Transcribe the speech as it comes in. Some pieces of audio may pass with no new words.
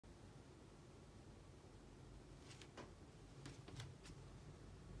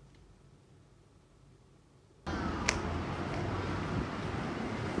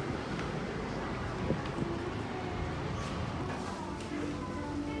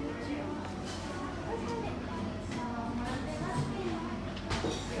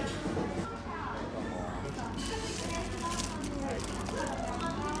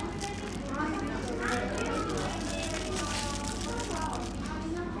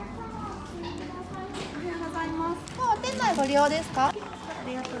枚ご利用ですか？あ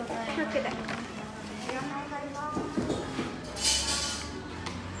りがとうございます。100で。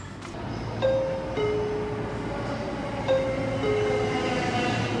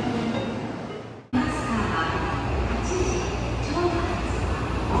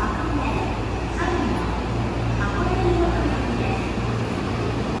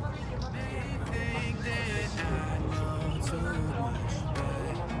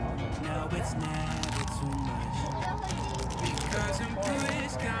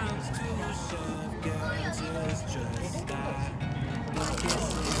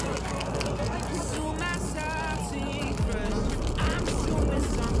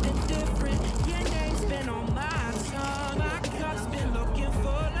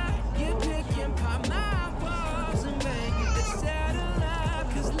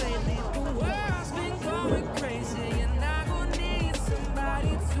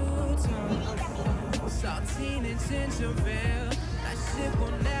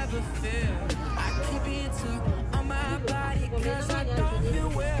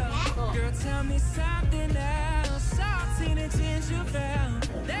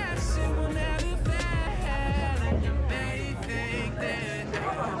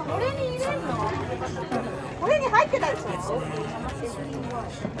これに入ってたでしょ。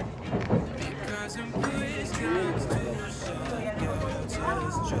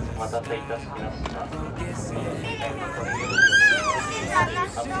お待たせいたしました。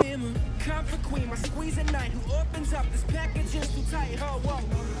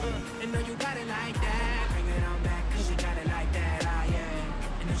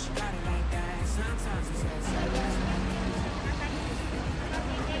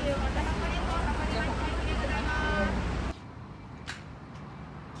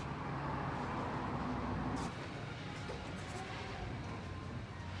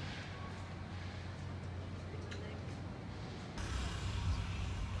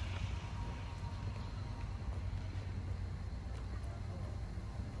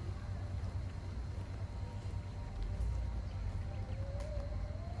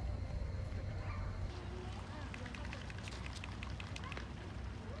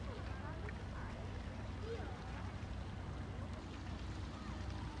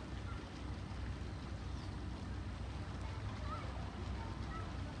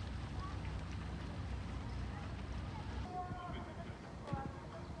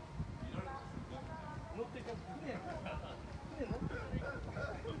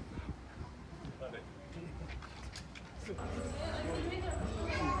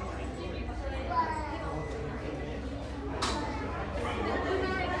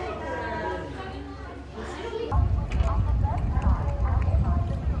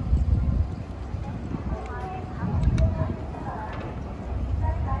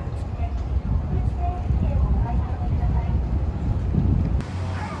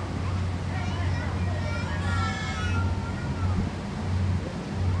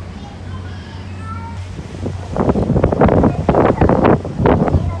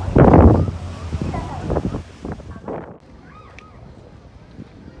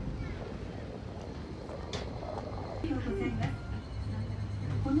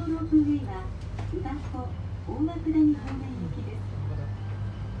このロープウェイは宇和湖大涌谷方面行きです。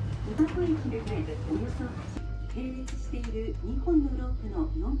宇和湖駅でおよそ8並列している2本のロープの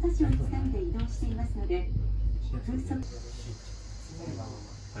4箇所につないで移動していますので、風速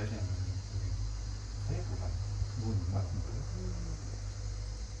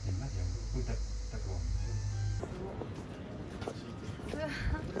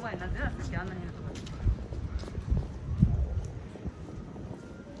お前なんでなんですかあんなにいるとこ。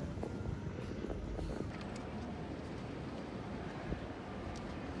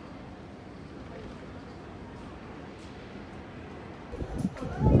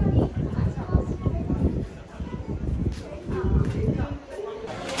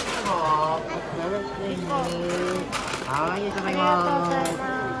はい、ありがとうございます。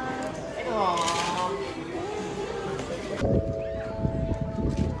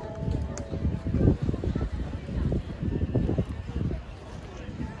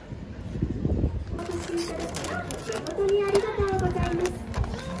誠にありがとうございます。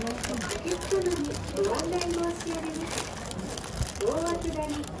お客様にご案内申し上げます。大涌谷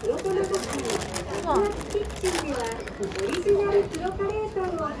黒トマトパン熱々キッチンではオリジナル黒カレーパン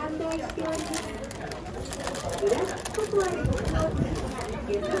を販売しております。ブラックココアでコクをつけ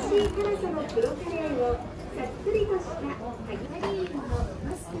た優しい辛さの黒カレーをさっくりとしたハギカリーのマ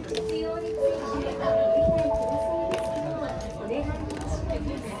スク必要についてご理解くださいますようお願い申し上げ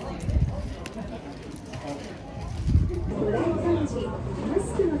ます。ご来館時、マス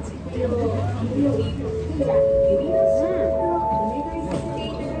クの着用、手指、手や指のシール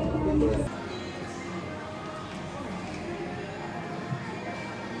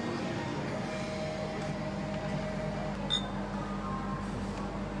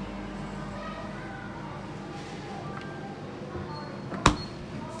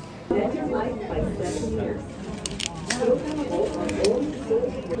早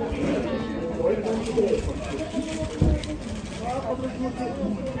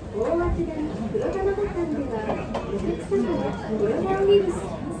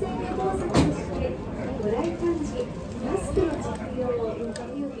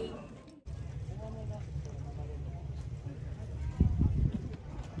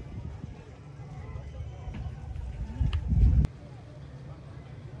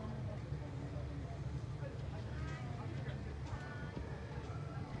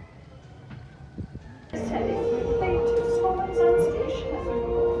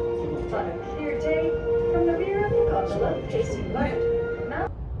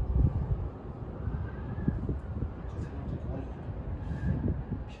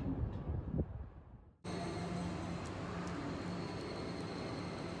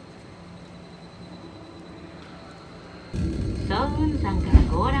雲山から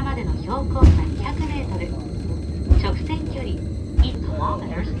強羅までの標高差200メートル、直線距離8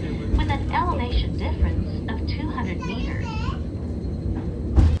 kilometers with an elevation difference of 200 meters.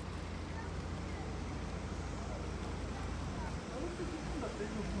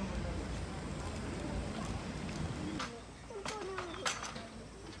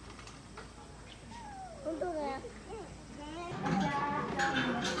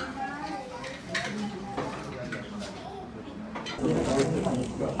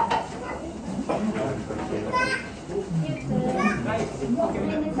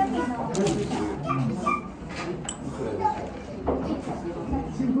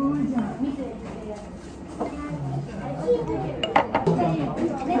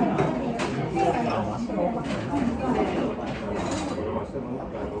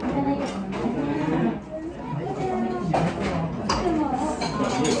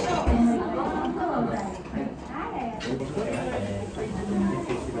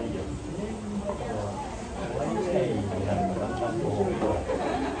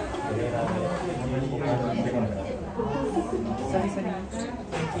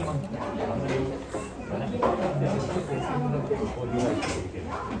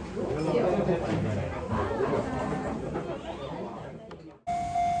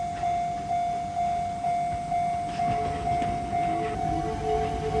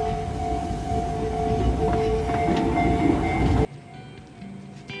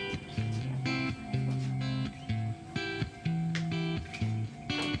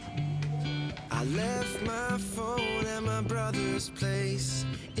 I left my phone at my brother's place.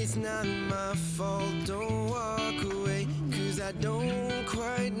 It's not my fault, don't walk away, 'cause I don't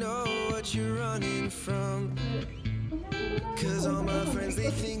quite know what you're running from. 'Cause all my friends,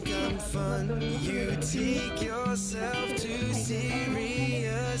 they think I'm fun. You take yourself too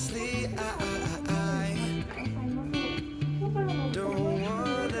seriously. I don't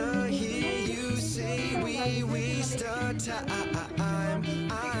wanna hear you say we waste our time.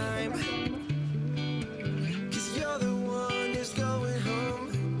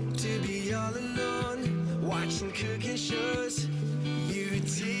 Cooking shows. You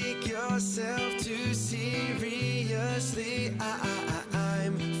take yourself too seriously.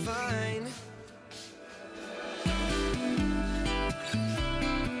 I'm fine.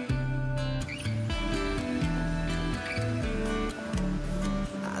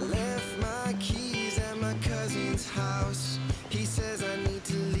 I left my keys at my cousin's house. He says I need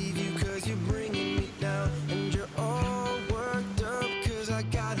to leave you 'cause you're bringing me down, and you're all worked up 'cause I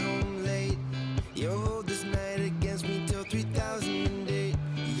got home late. You hold this night against me till 3008.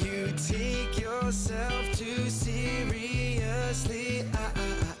 You take yourself too seriously.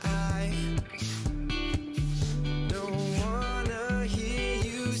 I don't wanna hear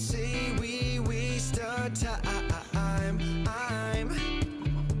you say we waste our time.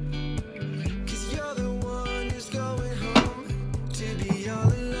 'Cause you're the one who's going home to be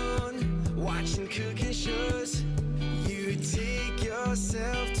all alone, watching cooking shows. You take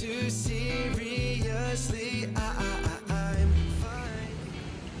yourself too seriously. I'm fine.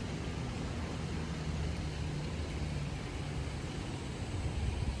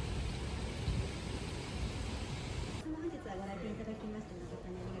 本日はご来店いただきまして誠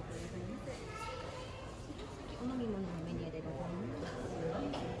にありがとうございます。お飲み物のメニューでございます。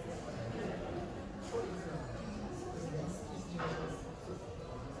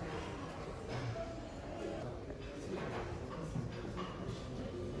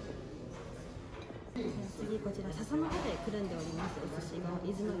次こちら笹の葉でくるんでおりますお寿司が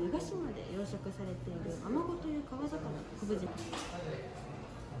伊豆の湯ヶ島で養殖されているアマゴという川魚昆布締め。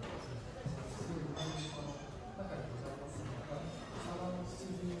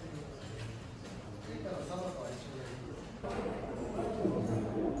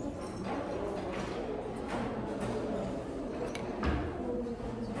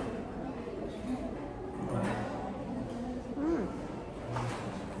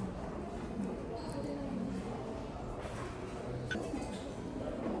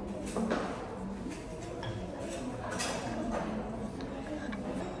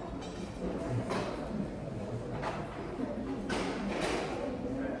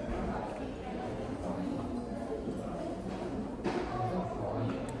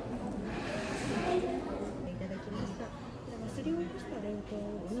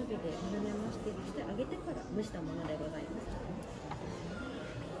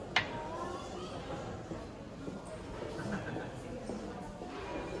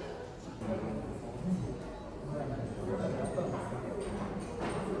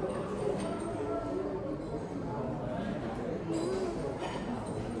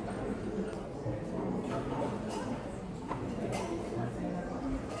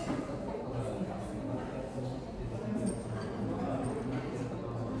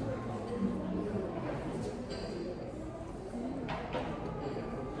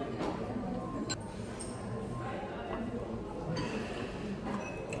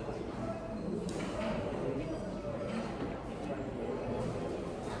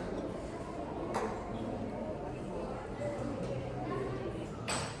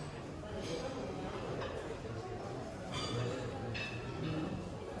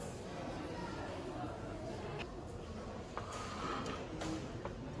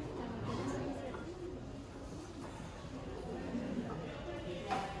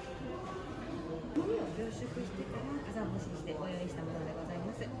縮してからかさ増ししてご用意したものでござい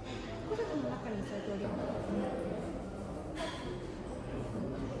ます。コルクの中に添えております。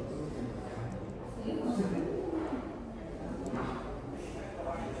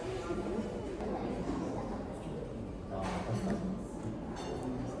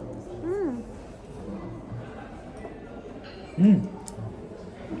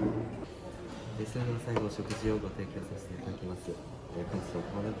それでは最後食事をご提供させていただきます。本日の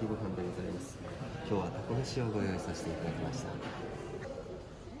玉焼きご飯でございます。今日はタコ飯をご用意させていただきました。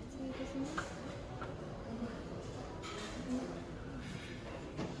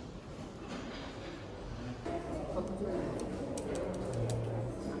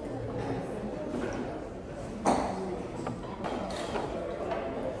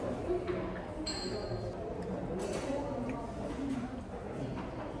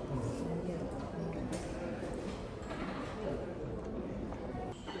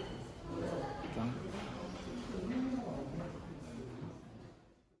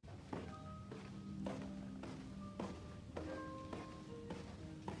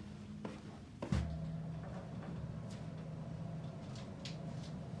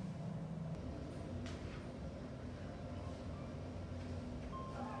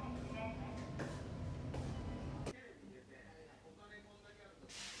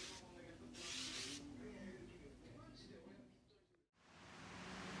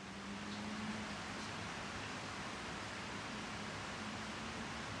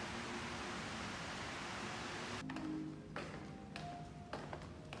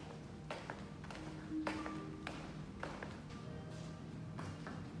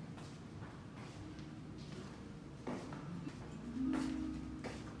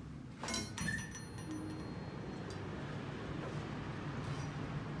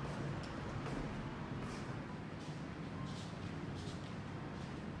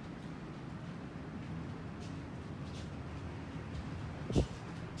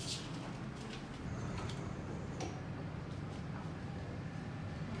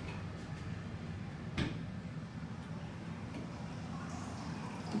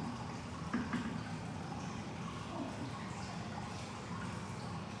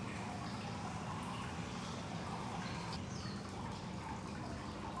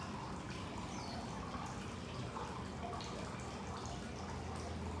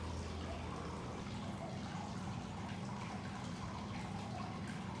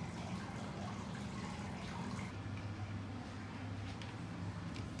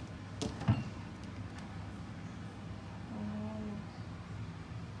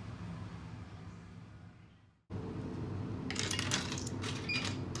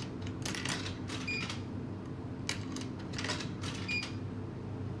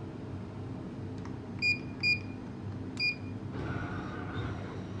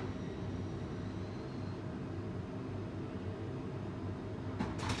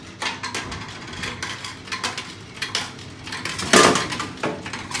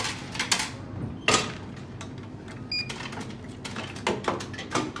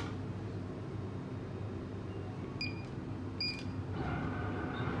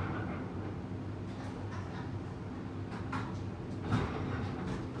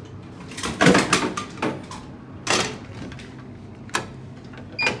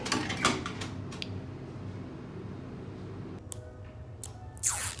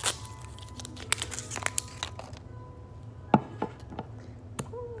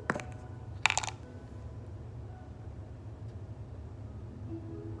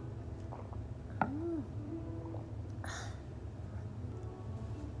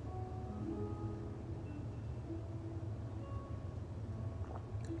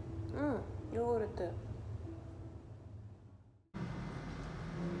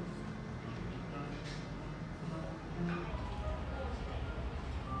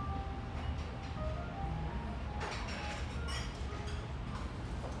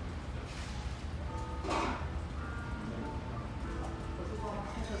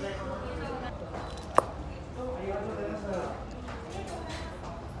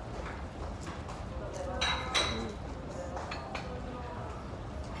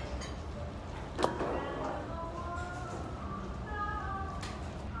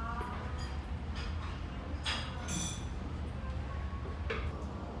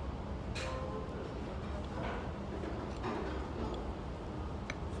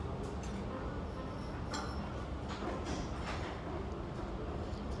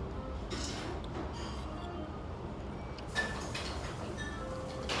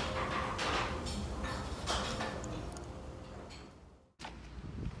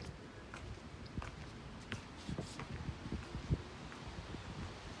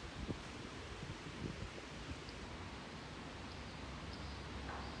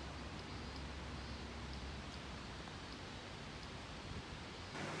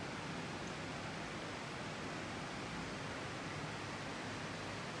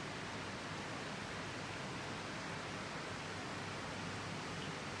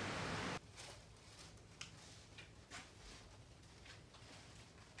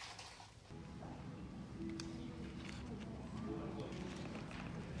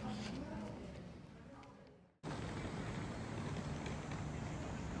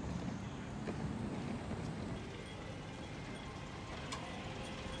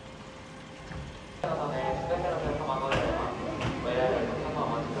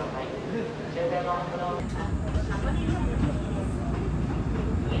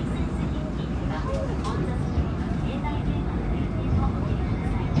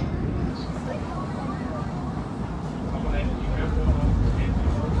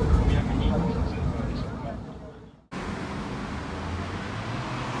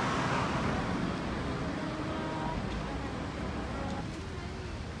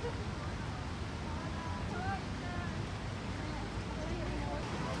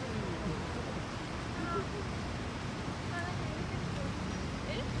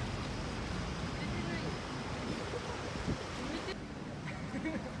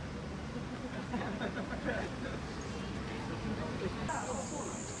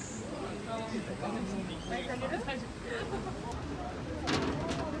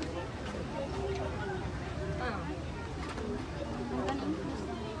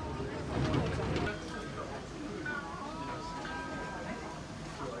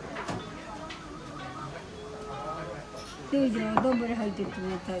せいじは丼入って冷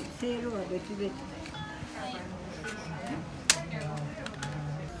たい。せいろは別々だよ。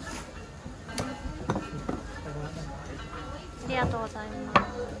ありがとうございま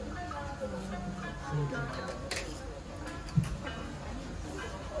す。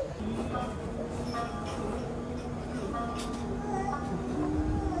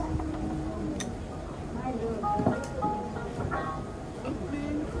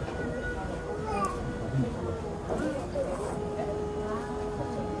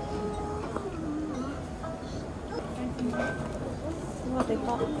うわ、で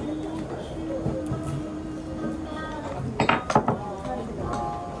かっ。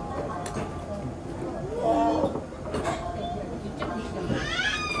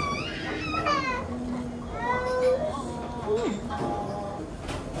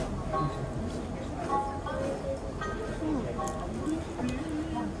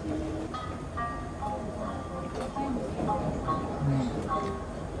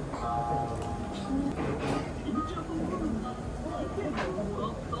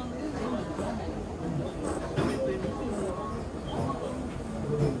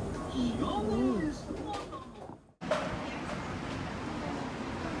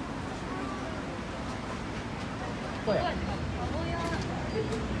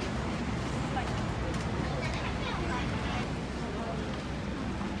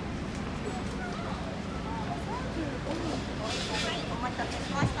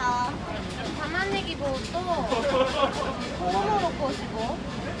玉ねぎ棒とトウモロコシ棒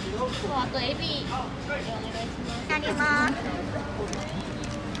とあとエビお願いします。あります。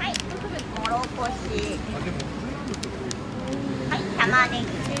はい、モロコシ。はい、玉ねぎ。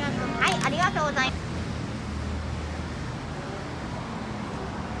はい、ありがとうございます。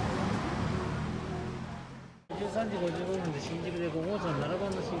13時55分で新宿で5号車の7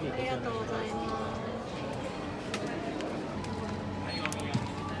番の CD ありがとうございます。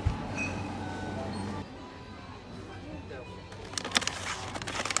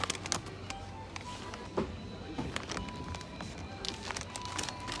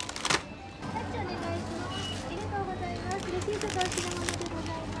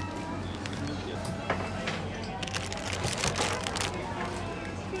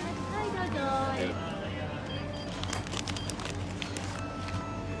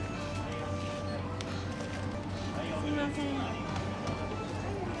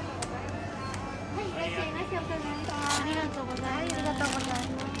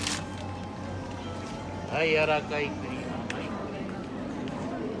はい、柔らかい。